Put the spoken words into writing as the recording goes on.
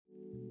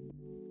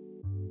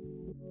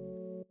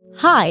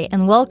Hi,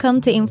 and welcome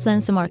to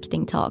Influencer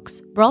Marketing Talks,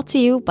 brought to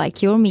you by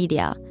Cure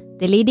Media,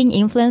 the leading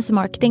influencer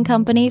marketing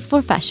company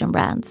for fashion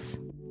brands.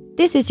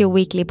 This is your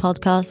weekly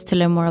podcast to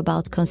learn more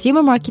about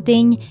consumer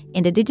marketing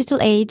in the digital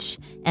age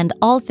and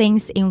all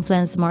things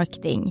influencer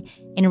marketing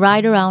in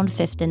right around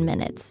 15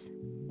 minutes.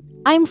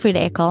 I'm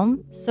Frida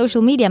Ekholm,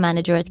 social media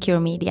manager at Cure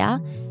Media,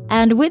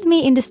 and with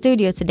me in the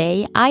studio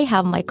today, I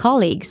have my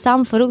colleague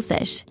Sam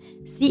Foroses,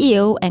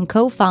 CEO and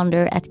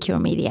co-founder at Cure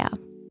Media.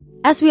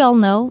 As we all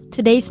know,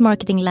 today's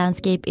marketing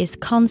landscape is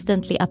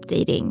constantly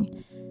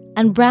updating,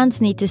 and brands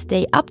need to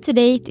stay up to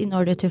date in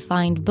order to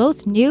find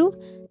both new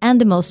and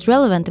the most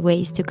relevant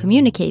ways to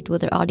communicate with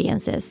their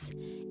audiences,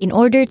 in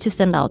order to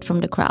stand out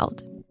from the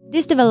crowd.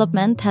 This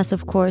development has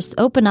of course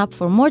opened up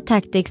for more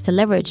tactics to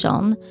leverage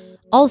on,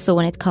 also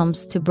when it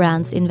comes to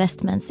brands'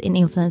 investments in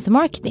influencer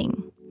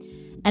marketing.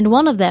 And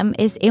one of them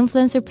is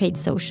influencer paid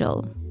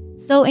social.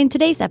 So in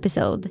today's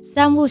episode,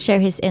 Sam will share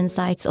his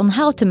insights on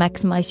how to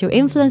maximize your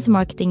influencer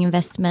marketing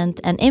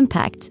investment and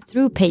impact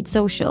through paid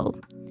social.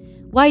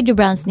 Why do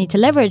brands need to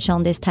leverage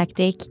on this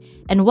tactic,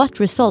 and what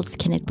results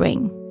can it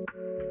bring?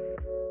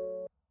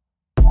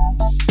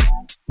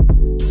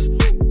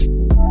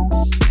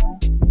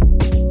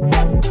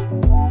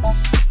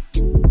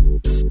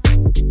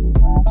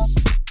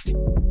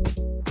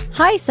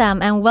 Hi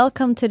Sam, and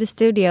welcome to the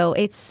studio.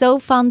 It's so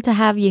fun to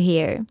have you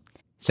here.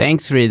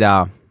 Thanks,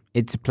 Frida.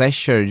 It's a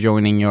pleasure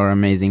joining your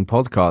amazing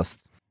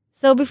podcast.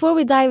 So before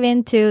we dive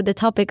into the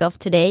topic of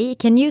today,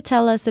 can you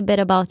tell us a bit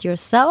about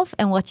yourself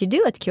and what you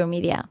do at Cure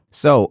Media?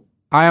 So,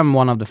 I am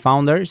one of the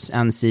founders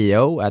and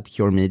CEO at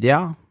Cure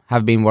Media,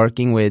 have been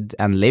working with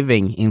and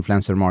living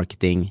influencer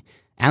marketing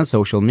and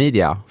social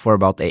media for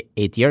about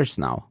 8 years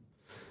now.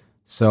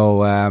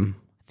 So, I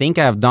think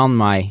I have done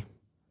my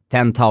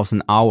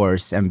 10,000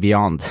 hours and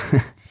beyond.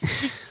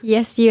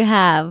 Yes, you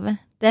have.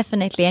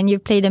 Definitely. And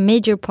you've played a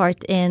major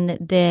part in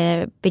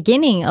the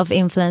beginning of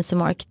influencer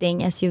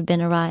marketing, as you've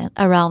been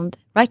around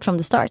right from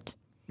the start.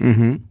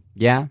 Mm-hmm.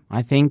 Yeah,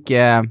 I think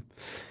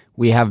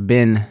we have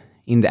been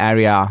in the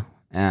area,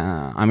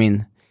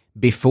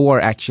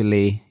 before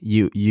actually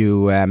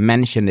you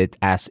mentioned it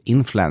as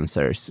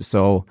influencers.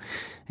 So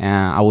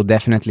I would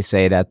definitely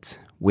say that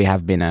we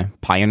have been a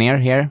pioneer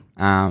here.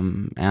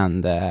 One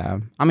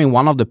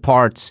of the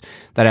parts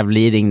that are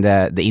leading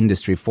the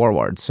industry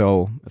forward.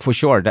 So for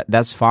sure,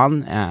 that's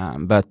fun.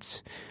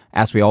 But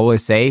as we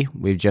always say,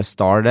 we've just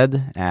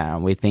started.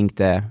 We think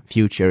the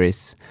future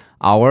is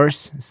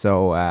ours.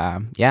 So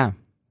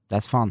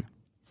that's fun.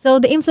 So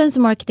the influencer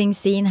marketing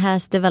scene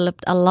has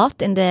developed a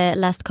lot in the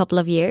last couple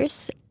of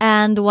years.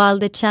 And while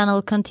the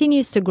channel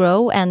continues to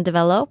grow and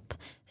develop,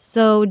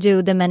 so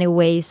do the many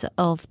ways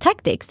of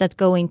tactics that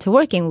go into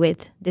working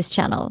with this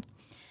channel.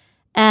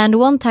 And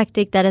one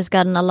tactic that has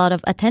gotten a lot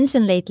of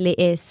attention lately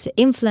is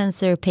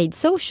influencer paid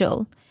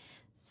social.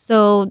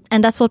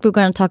 And that's what we're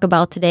going to talk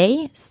about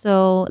today.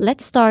 So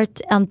let's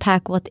start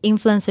unpack what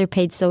influencer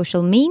paid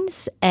social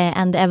means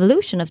and the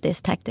evolution of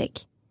this tactic.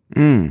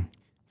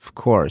 Of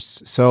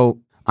course. So,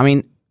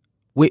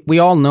 we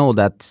all know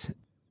that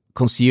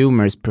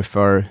consumers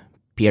prefer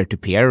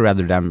peer-to-peer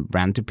rather than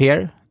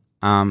brand-to-peer.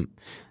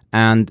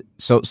 And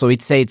so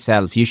it says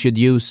itself, you should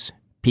use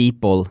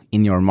people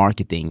in your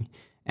marketing,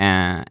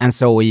 and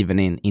so even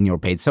in your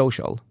paid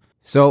social.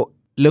 So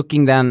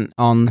looking then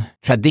on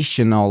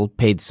traditional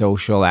paid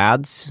social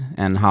ads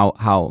and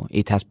how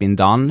it has been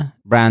done,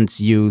 brands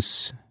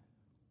use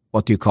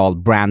what you call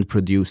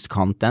brand-produced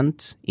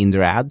content in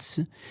their ads.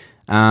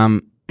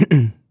 And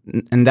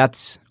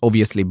that's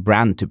obviously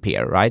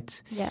brand-to-peer,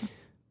 right? Yeah.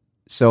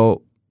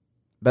 So,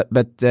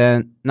 but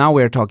now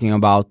we're talking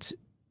about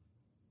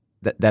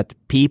that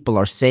people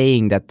are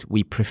saying that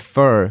we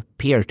prefer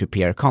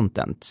peer-to-peer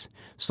content.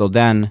 So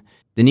then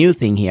the new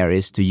thing here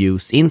is to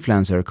use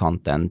influencer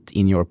content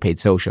in your paid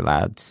social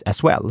ads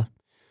as well.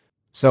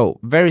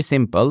 So very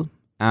simple.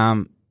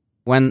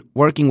 When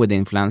working with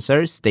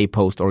influencers, they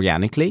post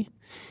organically.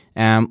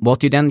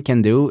 What you then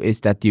can do is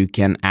that you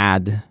can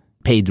add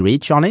paid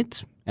reach on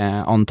it,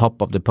 on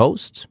top of the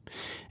post.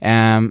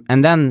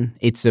 And then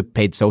it's a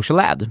paid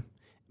social ad,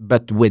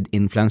 but with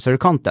influencer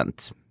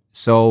content.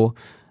 So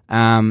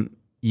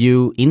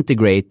you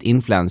integrate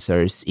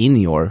influencers in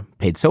your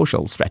paid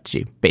social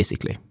strategy,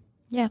 basically.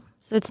 Yeah,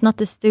 so it's not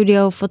the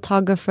studio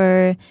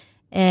photographer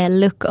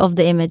look of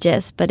the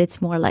images, but it's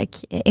more like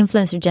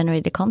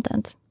influencer-generated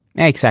content.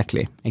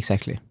 Exactly.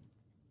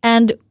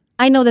 And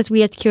I know that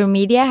we at Cure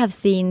Media have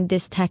seen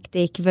this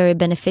tactic very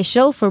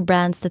beneficial for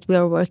brands that we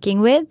are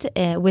working with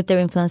their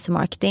influencer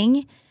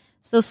marketing.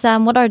 So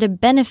Sam, what are the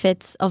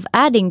benefits of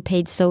adding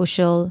paid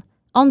social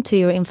onto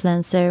your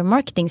influencer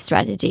marketing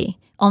strategy,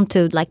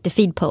 onto like the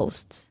feed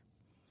posts?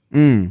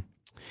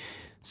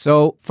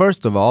 So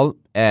first of all,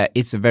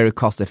 it's a very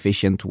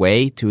cost-efficient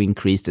way to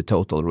increase the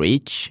total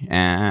reach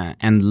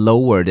and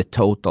lower the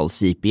total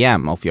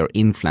CPM of your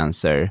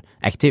influencer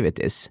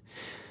activities.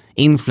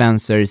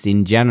 Influencers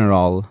in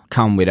general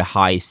come with a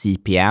high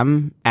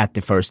CPM at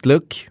the first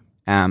look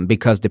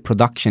because the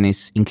production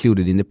is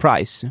included in the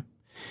price.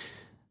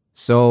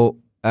 So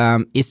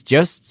it's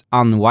just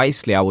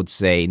unwisely, I would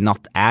say,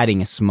 not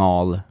adding a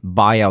small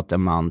buyout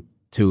amount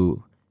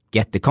to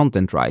get the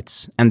content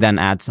rights and then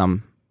add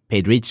some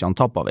paid reach on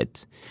top of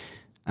it.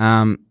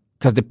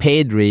 Because the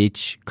paid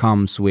reach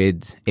comes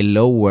with a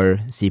lower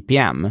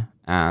CPM.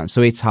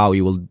 So it's how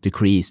you will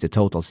decrease the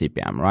total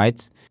CPM,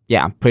 right?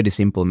 Yeah, pretty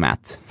simple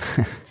math.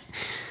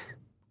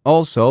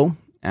 Also,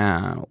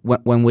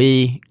 when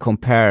we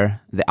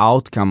compare the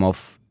outcome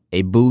of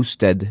a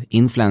boosted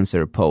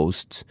influencer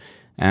post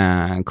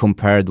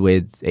compared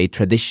with a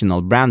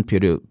traditional brand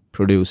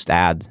produced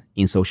ad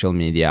in social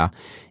media,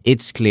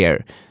 it's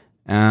clear.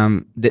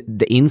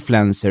 The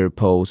influencer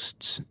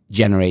post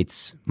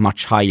generates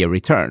much higher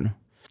return.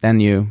 Then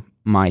you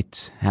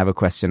might have a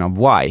question of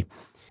why.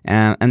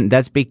 And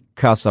that's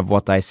because of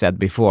what I said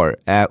before.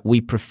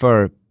 We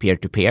prefer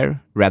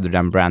peer-to-peer rather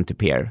than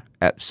brand-to-peer.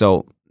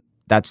 So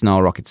that's no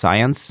rocket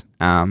science.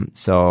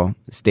 So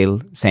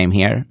still same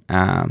here,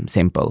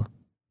 simple.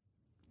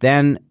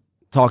 Then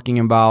talking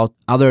about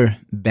other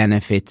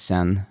benefits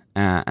and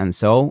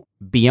so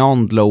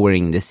beyond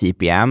lowering the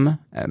CPM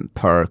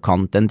per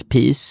content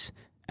piece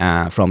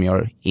from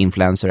your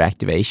influencer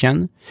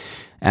activation,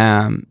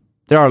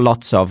 there are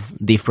lots of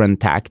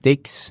different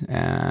tactics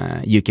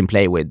you can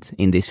play with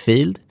in this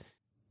field.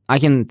 I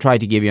can try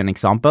to give you an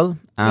example.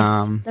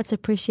 Yes, that's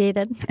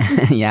appreciated.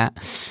 Yeah.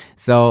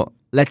 So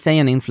let's say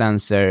an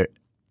influencer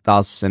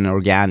does an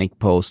organic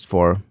post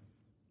for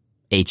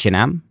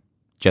H&M,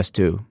 just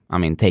to,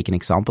 take an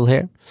example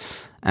here.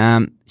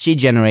 She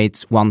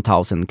generates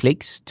 1,000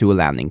 clicks to a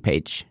landing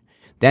page.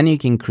 Then you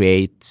can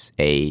create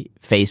a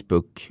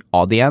Facebook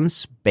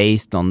audience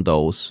based on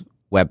those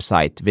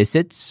website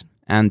visits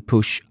and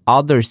push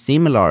other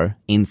similar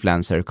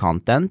influencer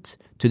content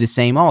to the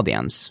same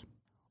audience.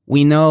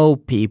 We know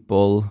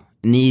people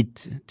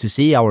need to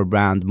see our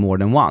brand more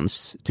than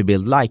once to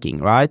build liking,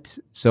 right?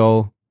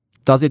 So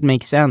does it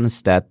make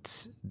sense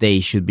that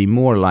they should be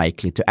more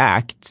likely to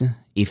act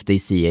if they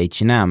see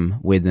H&M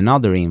with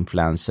another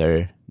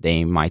influencer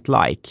they might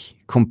like,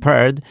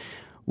 compared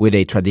with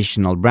a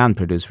traditional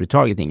brand-produced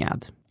retargeting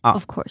ad?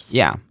 Of course.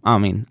 Yeah, I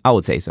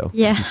would say so.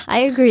 Yeah, I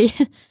agree.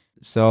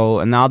 So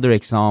another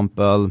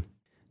example,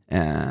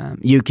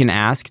 you can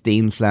ask the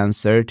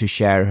influencer to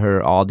share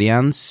her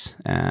audience,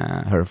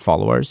 her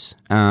followers,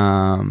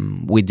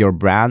 with your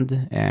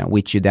brand,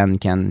 which you then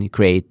can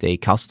create a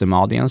custom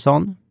audience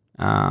on.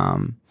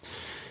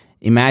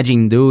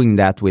 Imagine doing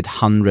that with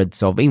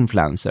hundreds of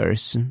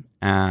influencers.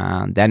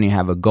 Then you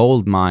have a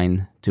gold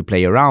mine to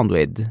play around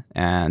with,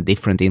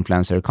 different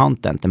influencer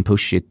content, and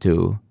push it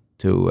to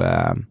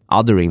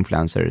other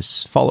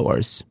influencers'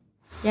 followers.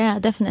 Yeah,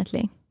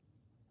 definitely.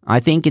 I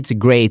think it's a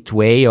great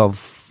way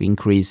of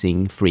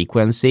increasing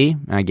frequency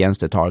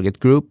against the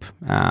target group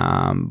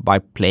by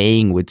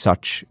playing with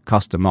such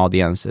custom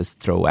audiences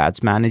through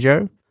Ads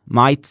Manager.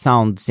 Might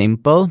sound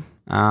simple,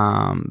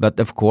 but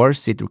of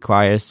course it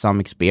requires some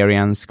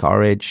experience,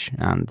 courage,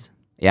 and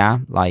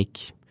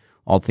like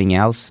all thing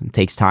else, it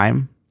takes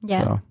time.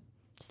 Yeah, so.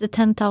 It's the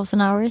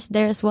 10,000 hours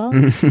there as well.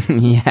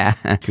 Yeah,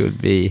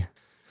 could be.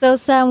 So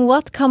Sam,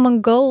 what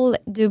common goal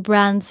do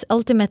brands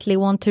ultimately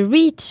want to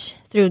reach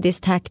through this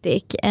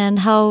tactic, and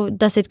how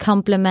does it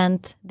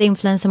complement the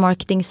influencer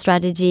marketing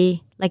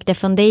strategy, like the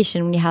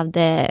foundation when you have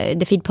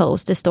the feed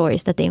post, the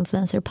stories that the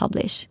influencer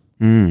publish?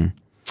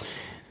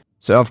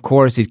 So of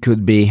course it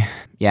could be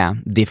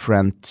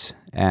different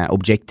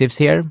objectives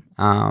here,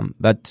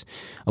 but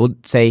I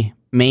would say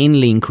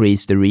mainly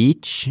increase the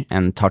reach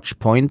and touch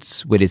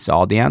points with its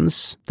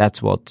audience.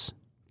 That's what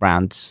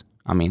brands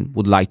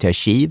would like to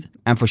achieve.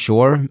 And for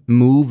sure,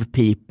 move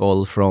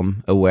people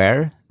from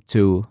aware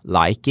to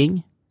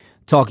liking.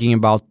 Talking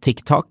about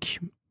TikTok,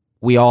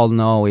 we all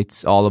know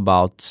it's all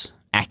about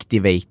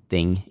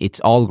activating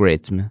its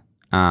algorithm,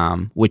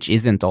 which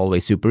isn't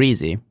always super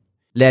easy.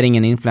 Letting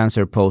an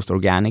influencer post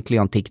organically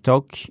on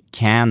TikTok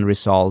can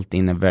result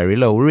in a very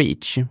low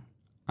reach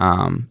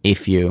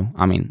if you,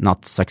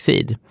 not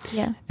succeed,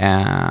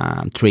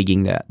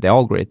 triggering the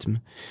algorithm.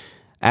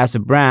 As a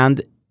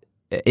brand,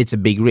 it's a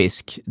big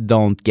risk.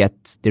 Don't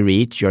get the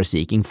reach you're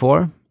seeking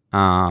for,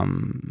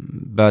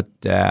 but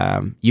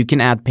you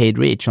can add paid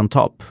reach on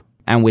top,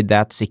 and with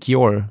that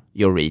secure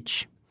your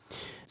reach.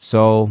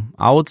 So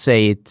I would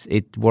say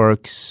it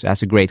works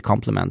as a great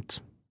complement.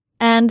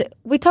 And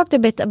we talked a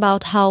bit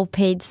about how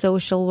paid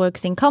social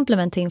works in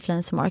complement to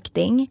influencer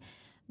marketing,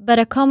 but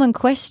a common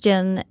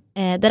question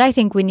that I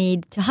think we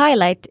need to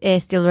highlight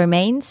still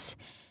remains: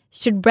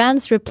 should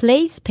brands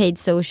replace paid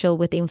social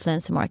with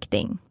influencer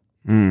marketing?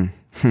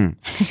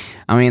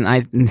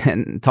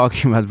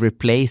 Talking about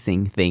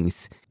replacing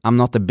things, I'm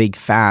not a big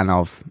fan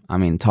of,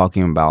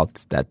 talking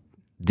about that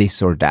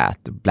this or that,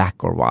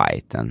 black or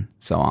white, and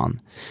so on.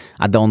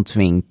 I don't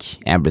think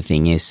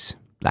everything is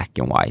black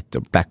and white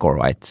or black or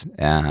white.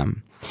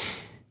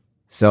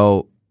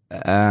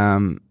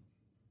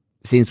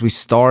 Since we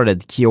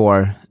started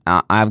Cure,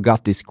 I've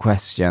got these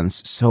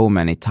questions so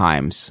many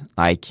times,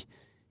 like,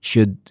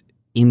 should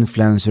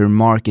influencer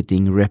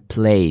marketing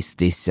replace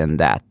this and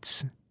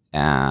that?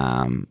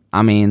 I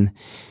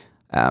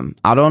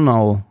don't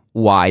know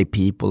why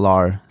people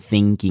are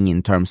thinking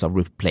in terms of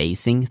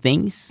replacing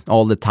things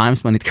all the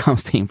times when it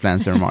comes to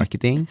influencer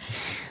marketing.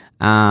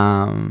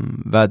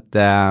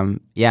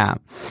 Yeah.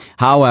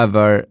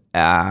 However,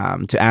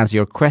 to answer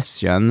your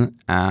question,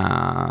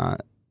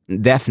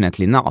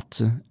 definitely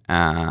not.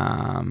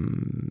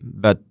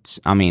 But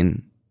I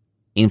mean,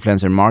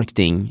 influencer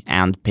marketing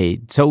and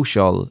paid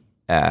social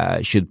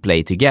should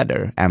play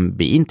together and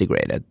be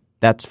integrated.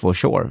 That's for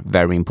sure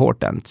very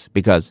important,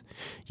 because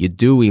you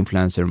do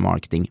influencer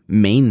marketing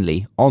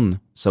mainly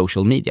on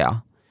social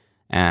media,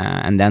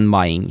 and then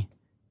buying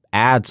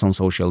ads on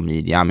social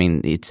media. I mean,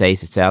 it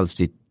says itself,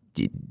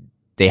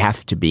 they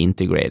have to be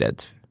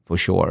integrated for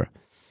sure.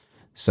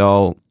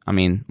 So, I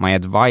mean, my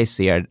advice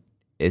here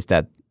is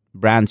that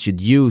brands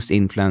should use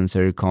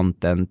influencer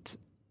content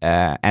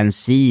and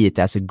see it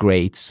as a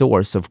great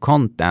source of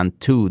content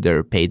to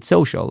their paid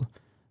social.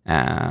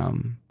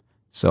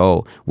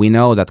 So we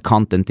know that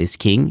content is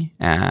king,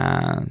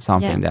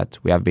 something that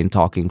we have been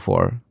talking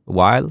for a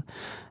while.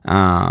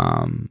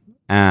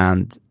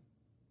 And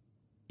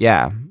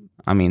yeah,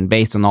 I mean,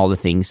 based on all the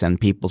things and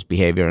people's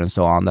behavior and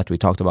so on that we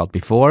talked about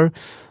before,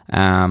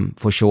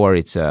 for sure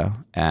it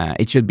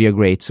should be a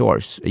great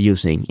source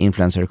using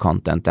influencer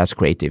content as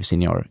creatives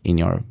in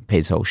your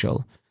paid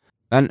social.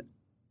 And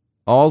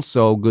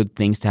also good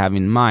things to have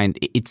in mind,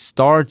 it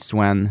starts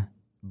when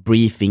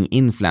briefing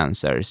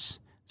influencers.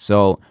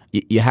 So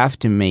you have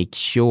to make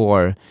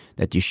sure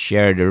that you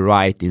share the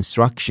right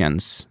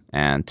instructions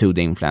to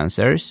the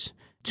influencers.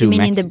 You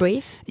mean in the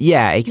brief?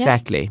 Yeah,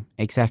 exactly.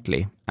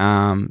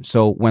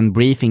 So when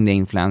briefing the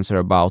influencer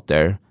about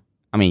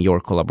your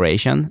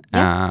collaboration,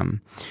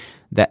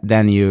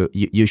 then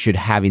you should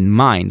have in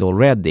mind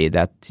already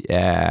that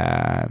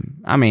your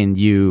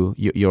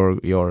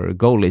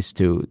goal is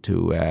to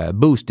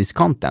boost this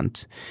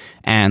content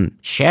and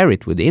share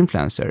it with the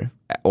influencer.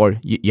 Or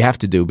you have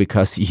to do,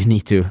 because you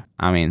need to,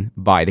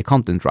 buy the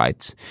content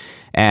rights.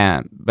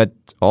 But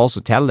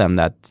also tell them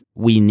that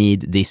we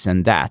need this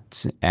and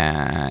that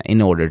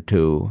in order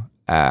to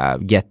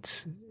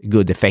get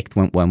good effect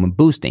when we're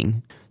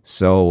boosting.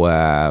 So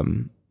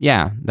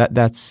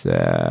that's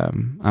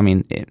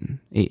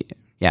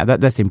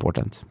that's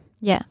important.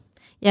 Yeah,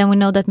 and we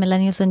know that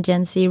millennials and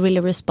Gen Z really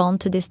respond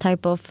to this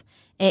type of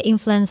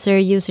influencer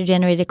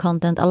user-generated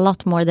content a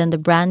lot more than the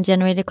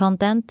brand-generated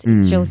content.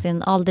 It shows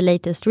in all the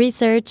latest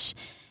research,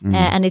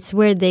 and it's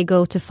where they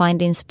go to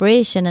find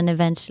inspiration and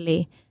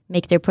eventually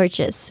make their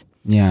purchase.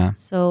 Yeah.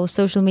 So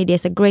social media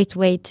is a great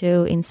way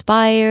to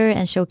inspire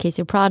and showcase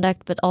your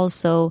product, but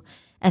also,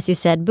 as you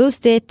said,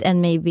 boost it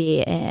and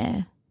maybe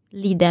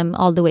lead them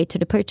all the way to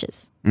the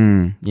purchase.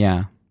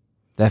 Yeah,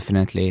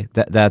 definitely.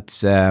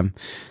 That's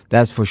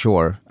for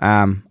sure.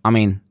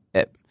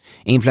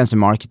 Influencer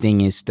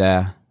marketing is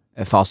the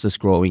fastest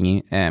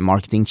growing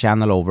marketing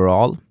channel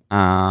overall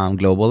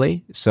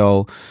globally.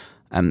 So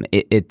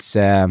it's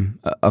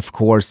of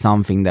course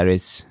something that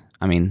is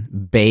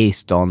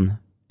based on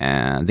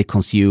the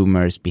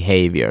consumer's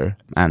behavior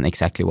and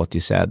exactly what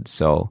you said.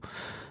 So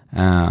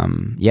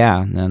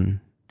then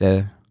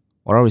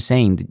what are we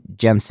saying? The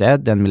Gen Z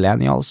and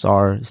millennials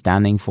are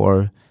standing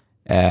for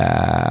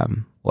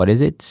what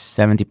is it?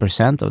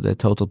 70% of the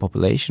total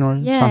population or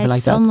something like that? Yeah,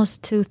 it's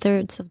almost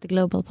 2/3 of the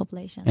global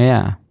population.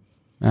 Yeah.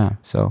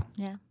 So.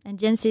 Yeah, and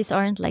Gen Zs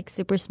aren't like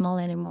super small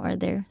anymore.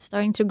 They're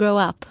starting to grow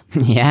up.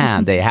 Yeah,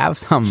 they have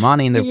some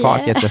money in their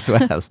pockets as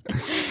well.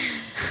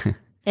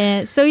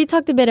 So you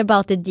talked a bit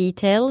about the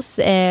details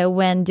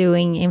when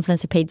doing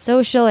influencer paid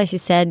social. As you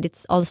said,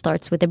 it all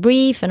starts with a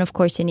brief, and of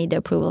course you need the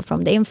approval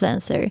from the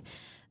influencer.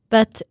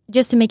 But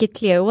just to make it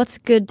clear, what's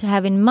good to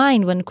have in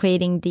mind when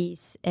creating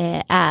these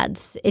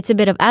ads? It's a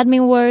bit of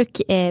admin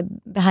work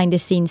behind the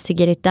scenes to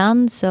get it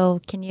done. So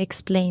can you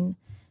explain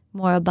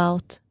more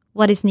about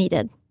what is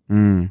needed?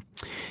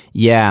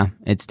 Yeah,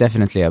 it's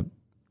definitely a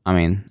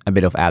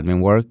bit of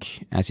admin work,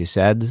 as you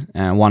said.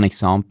 One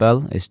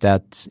example is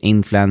that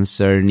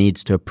influencer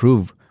needs to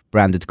approve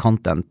branded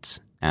content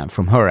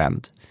from her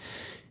end.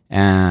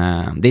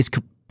 This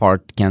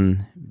part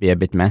can be a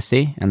bit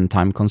messy and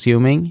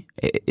time-consuming.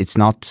 It's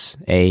not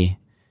a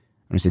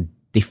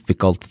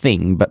difficult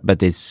thing,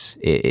 but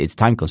it's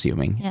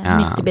time-consuming. Yeah, it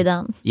needs to be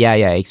done. Yeah,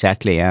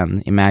 exactly.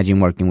 And imagine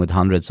working with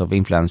hundreds of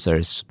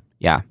influencers.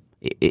 Yeah,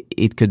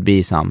 it could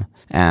be some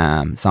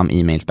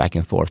emails back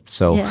and forth.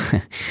 So,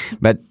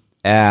 but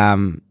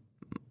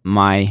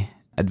my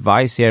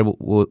advice here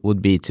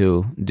would be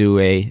to do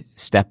a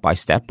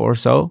step-by-step or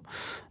so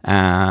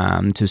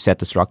to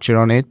set a structure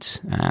on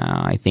it.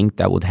 I think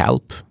that would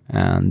help.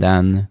 And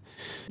then,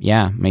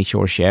 make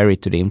sure share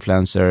it to the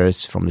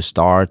influencers from the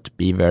start.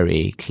 Be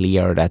very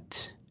clear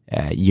that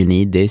you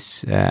need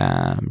this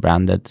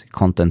branded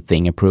content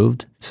thing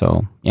approved.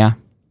 So, yeah.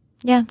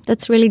 Yeah,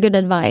 that's really good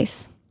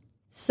advice.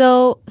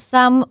 So,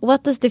 Sam,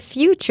 what does the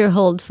future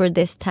hold for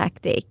this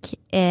tactic?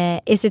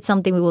 Is it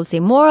something we will see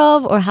more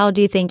of, or how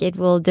do you think it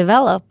will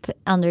develop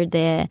under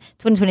the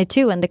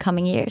 2022 and the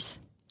coming years?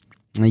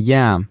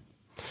 Yeah,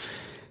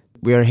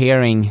 we are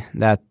hearing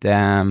that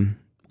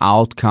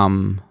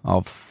outcome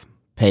of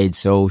paid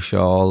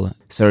social,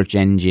 search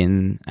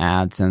engine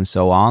ads, and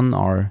so on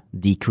are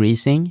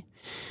decreasing.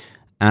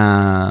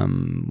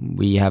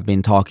 We have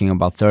been talking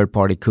about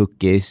third-party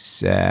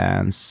cookies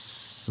and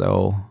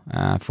so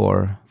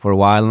for a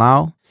while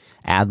now,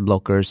 ad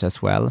blockers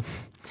as well.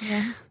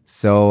 Yeah.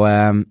 So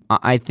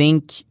I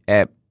think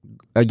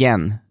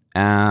again,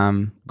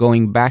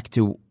 going back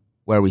to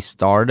where we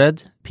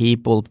started,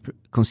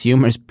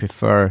 consumers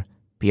prefer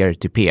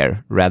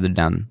peer-to-peer rather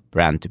than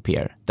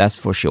brand-to-peer. That's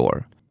for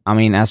sure. I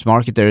mean, as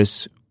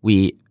marketers,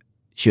 we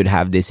should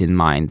have this in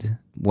mind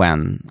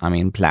when,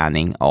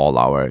 planning all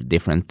our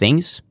different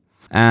things.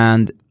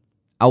 And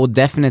I would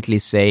definitely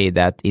say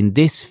that in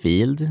this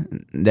field,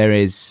 there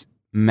is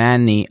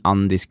many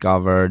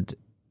undiscovered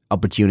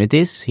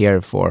opportunities here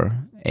for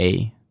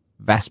a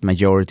vast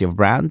majority of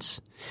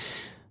brands.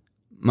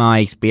 My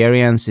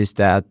experience is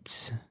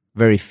that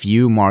very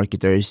few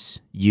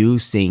marketers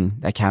using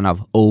that kind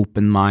of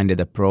open-minded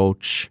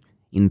approach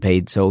in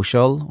paid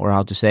social, or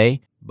how to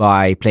say,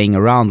 by playing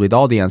around with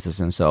audiences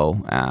and so.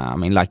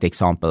 Like the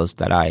examples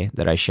that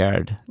I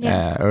shared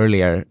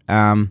earlier.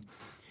 And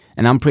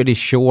I'm pretty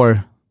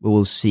sure we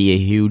will see a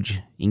huge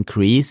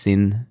increase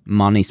in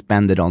money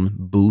spent on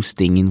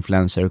boosting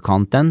influencer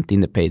content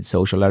in the paid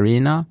social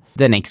arena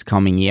the next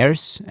coming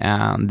years.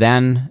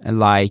 Then,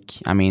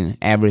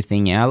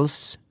 everything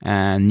else,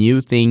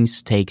 new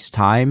things takes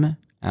time.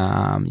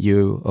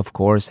 You, of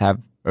course,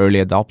 have early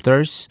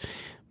adopters,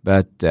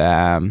 but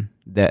the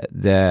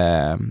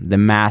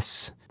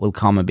mass will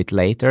come a bit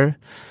later.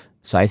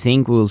 So I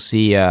think we'll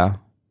see a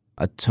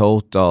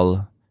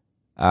total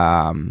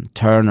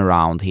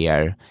turnaround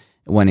here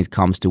when it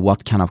comes to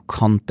what kind of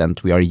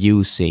content we are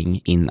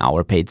using in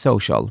our paid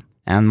social.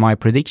 And my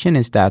prediction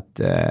is that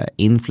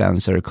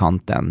influencer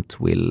content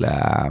will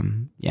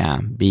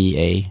be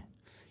a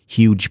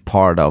huge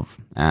part of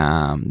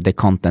the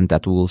content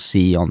that we will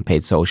see on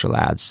paid social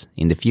ads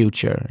in the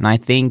future. And I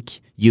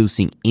think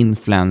using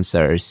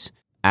influencers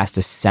as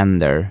the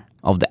sender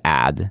of the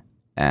ad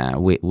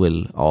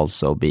will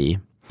also be,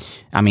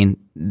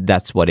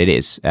 that's what it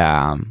is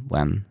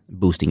when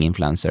boosting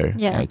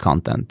influencer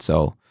content.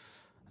 So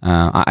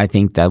I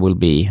think that will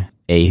be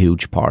a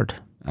huge part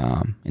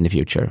in the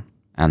future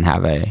and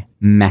have a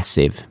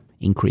massive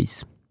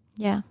increase.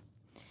 Yeah.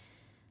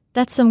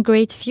 That's some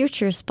great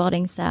future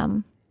spotting,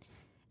 Sam.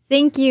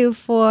 Thank you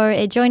for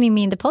joining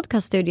me in the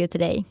podcast studio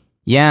today.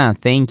 Yeah,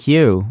 thank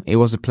you. It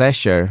was a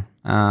pleasure.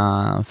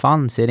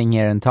 Fun sitting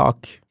here and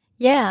talk.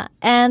 Yeah,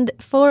 and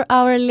for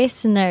our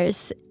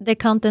listeners, the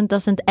content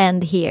doesn't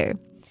end here.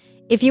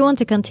 If you want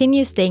to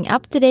continue staying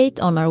up to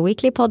date on our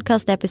weekly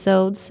podcast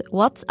episodes,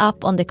 what's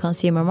up on the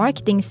consumer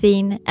marketing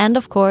scene, and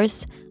of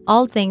course,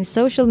 all things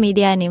social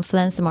media and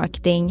influencer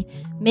marketing,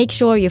 make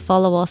sure you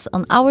follow us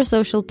on our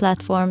social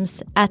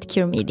platforms at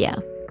Cure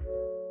Media.